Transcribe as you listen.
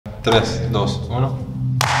3, 2, 1.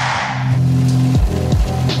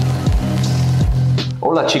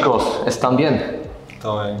 Hola chicos, ¿están bien?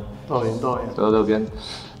 Todo bien. Todo bien, todo bien. Todo bien.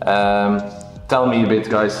 Tell me a bit,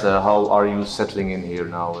 guys, how are you settling in here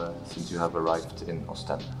now since you have arrived in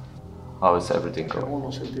Oostende? How is everything going? ¿Cómo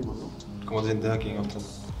nos sentimos, no? ¿Cómo te sientes aquí en Oostende?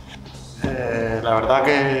 La verdad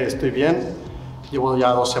que estoy bien. Llevo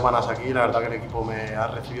ya 2 semanas aquí. La verdad que el equipo me ha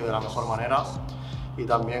recibido de la mejor manera. Y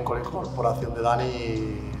también con la incorporación de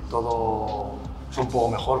Dani todo es un poco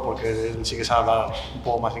mejor porque él sí que sabe hablar un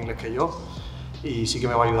poco más inglés que yo. Y sí que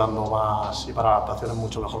me va ayudando más y para la adaptación es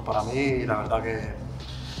mucho mejor para mí y la verdad que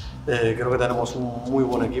creo que tenemos un muy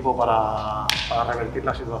buen equipo para revertir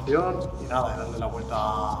la situación y nada, y darle la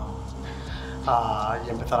vuelta y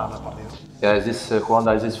empezar a ganar el partido. Yeah, is this,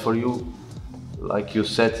 Juanda, is this for you? Like you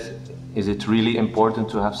said, is it really important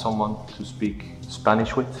to have someone to speak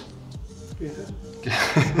Spanish with? ¿Qué dices?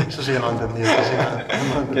 Eso sí que no lo he entendido.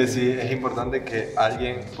 Que sí, es importante que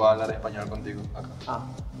alguien pueda hablar español contigo acá.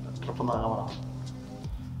 Responda a la cámara.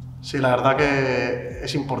 Sí, la verdad que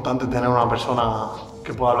es importante tener una persona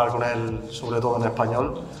que pueda hablar con él, sobre todo en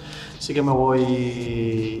español. Sí que me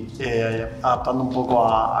voy adaptando un poco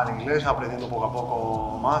al inglés, aprendiendo poco a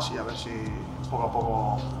poco más y a ver si poco a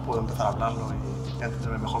poco puedo empezar a hablarlo y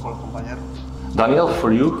entenderme mejor con los compañeros. Daniel,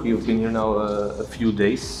 for you, you've been here now a few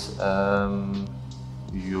days.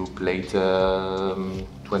 You played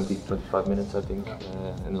 20-25 minutes, I think,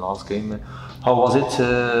 in the last game. How was it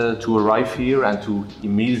to arrive here and to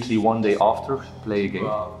immediately one day after play a game?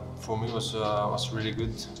 For me, it was really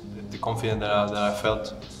good. The confidence that I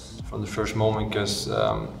felt from the first moment, because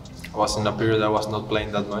I was in a period I was not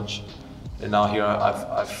playing that much, and now here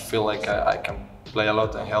I feel like I can play a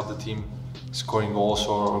lot and help the team, scoring goals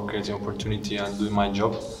or creating opportunity and doing my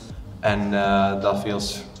job, and that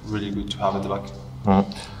feels really good to have at the back.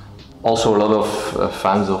 Also, a lot of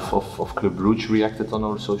fans of Club Brugge reacted on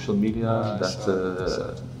our social media that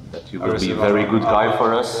you will be a very good guy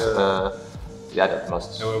for us. Yeah, that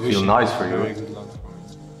must feel nice for you. Very good luck for me.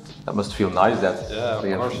 That must feel nice. Of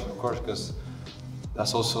course, because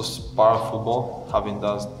that's also part of football. Having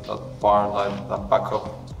that part, that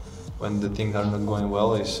backup when the things are not going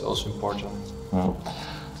well, is also important.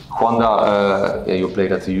 Juanda, you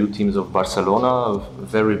played at the youth teams of Barcelona, a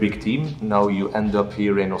very big team. Now you end up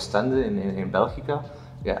here in Oostende, in Belgica.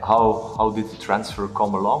 Yeah, how did the transfer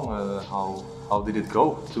come along? How did it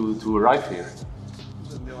go to arrive here?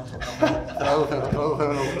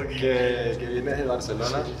 Que vienes de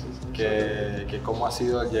Barcelona, que cómo ha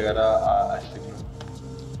sido llegar a este club.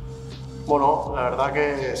 Bueno, la verdad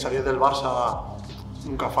que salir del Barça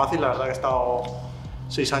nunca es fácil. La verdad que he estado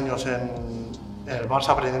 6 años en el Barça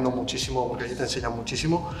aprendiendo muchísimo porque allí te enseñan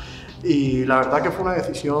muchísimo y la verdad que fue una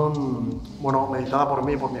decisión meditada por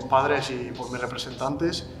mí, por mis padres y por mis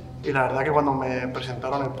representantes y la verdad que cuando me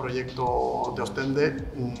presentaron el proyecto de Oostende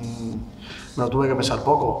me lo tuve que pensar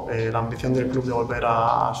poco. La ambición del club de volver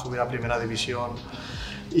a subir a primera división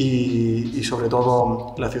y sobre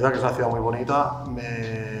todo la ciudad, que es una ciudad muy bonita,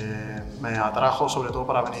 me atrajo sobre todo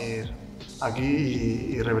para venir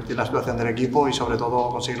aquí y revertir la situación del equipo y sobre todo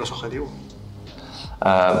conseguir los objetivos.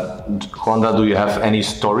 Juanda, do you have any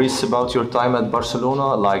stories about your time at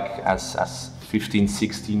Barcelona? Like as 15,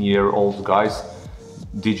 16-year-old guys,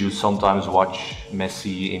 did you sometimes watch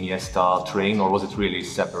Messi, Iniesta train, or was it really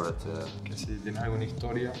separate? Que si tienes alguna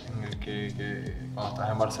historia en el que cuando estás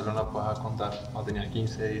en Barcelona puedas contar, cuando tenías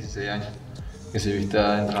 15, 16 años, que si viste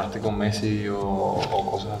entrenaste con Messi o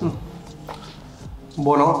cosas así.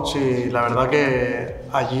 Bueno, sí, la verdad que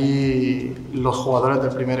allí los jugadores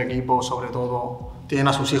del primer equipo, sobre todo, tienen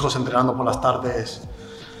a sus hijos entrenando por las tardes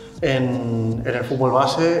en el fútbol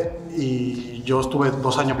base y yo estuve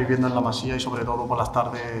 2 años viviendo en la Masía y sobre todo por las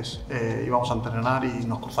tardes íbamos a entrenar y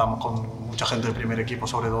nos cruzábamos con mucha gente del primer equipo,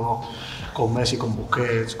 sobre todo con Messi, con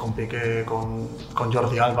Busquets, con Piqué, con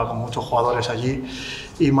Jordi Alba, con muchos jugadores allí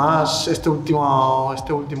y más este último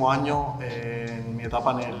año en mi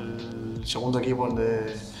etapa en el segundo equipo en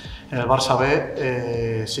el Barça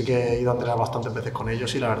B sí que he ido a entrenar bastantes veces con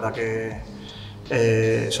ellos y la verdad que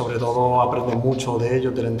sobre todo aprendo mucho de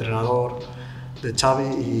ellos, del entrenador, de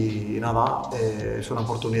Xavi y nada, es una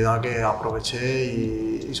oportunidad que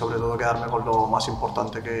aproveché y sobre todo quedarme con lo más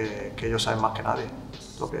importante que ellos saben más que nadie,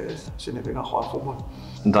 lo que significa jugar fútbol.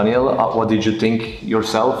 Daniel, what did you think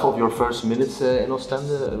yourself of your first minutes in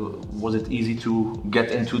Oostende? Was it easy to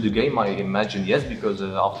get into the game? I imagine yes, because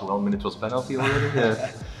after 1 minute was penalty already.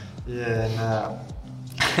 Yeah,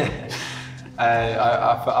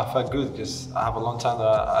 I felt good because I have a long time that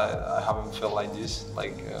I haven't felt like this,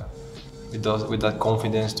 like with that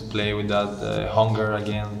confidence to play, with that hunger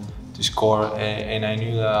again score, and I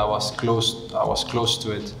knew that I was close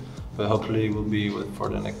to it, but hopefully it will be for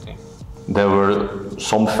the next game. There were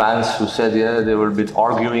some fans who said, yeah, they were a bit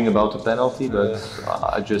arguing about the penalty, but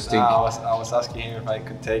I just think... I was asking him if I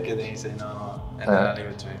could take it, and he said no, and then I leave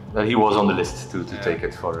it to him. That he was on the list to take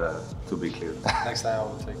it, to be clear. Next time I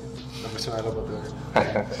will take it. La próxima vez lo puedo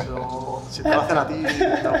So, si te lo hacen a ti,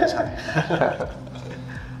 te lo pensaré.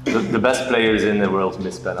 The best players in the world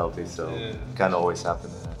miss penalties, so it can always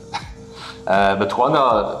happen. But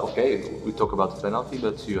Juanda, okay, we talk about the penalty,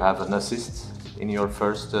 but you have an assist in your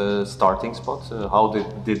first starting spot. How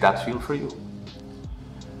did that feel for you?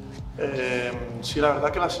 Sí, la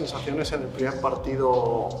verdad que las sensaciones en el primer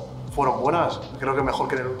partido fueron buenas. Creo que mejor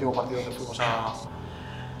que en el último partido que fuimos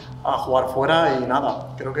a jugar fuera y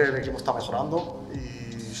nada. Creo que el equipo está mejorando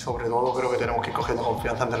y sobre todo creo que tenemos que ir cogiendo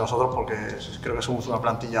confianza entre nosotros porque creo que somos una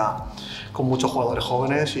plantilla con muchos jugadores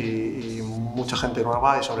jóvenes y mucha gente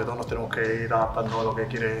nueva y sobre todo nos tenemos que ir adaptando a lo que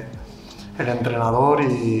quiere el entrenador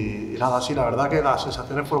y nada, sí, la verdad que las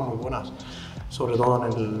sensaciones fueron muy buenas, sobre todo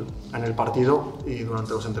en el partido y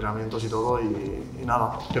durante los entrenamientos y todo y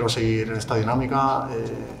nada, quiero seguir en esta dinámica,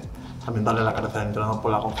 también darle las gracias al entrenador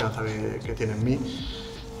por la confianza que tiene en mí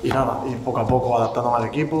y nada, ir poco a poco adaptándome al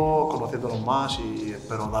equipo, conociéndolos más y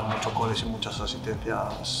espero dar muchos goles y muchas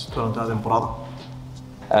asistencias durante la temporada.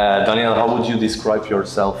 Daniel, how would you describe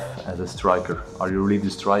yourself as a striker? Are you really the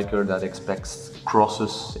striker that expects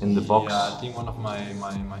crosses in the box? Yeah, I think one of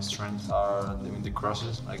my strengths are doing the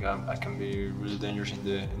crosses. Like I can be really dangerous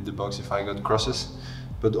in the box if I got crosses,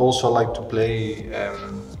 but also like to play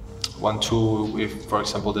 1-2 if, for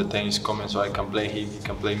example, the 10 is coming, so I can play him, he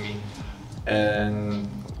can play me. And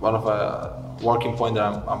one of a working point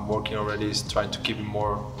that I'm working already is trying to keep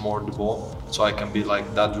more the ball, so I can be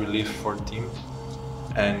like that relief for the team.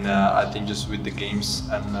 And I think just with the games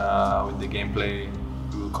and with the gameplay,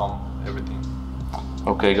 it will come everything.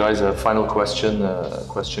 Okay, guys, a final question, a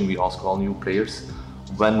question we ask all new players.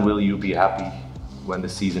 When will you be happy when the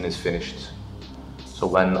season is finished? So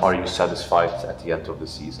when are you satisfied at the end of the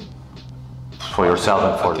season? For yourself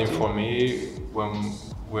and for the team? I think for me, when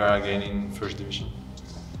we are again in first division.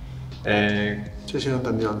 Sí, lo he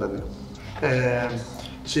entendido.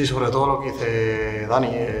 Sí, sobre todo lo que dice Dani.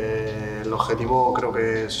 El objetivo creo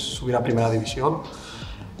que es subir a primera división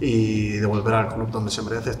y devolver al club donde se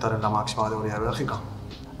merece estar en la máxima categoría de Bélgica.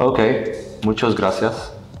 Okay, muchas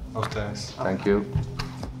gracias. A ustedes. Thank you.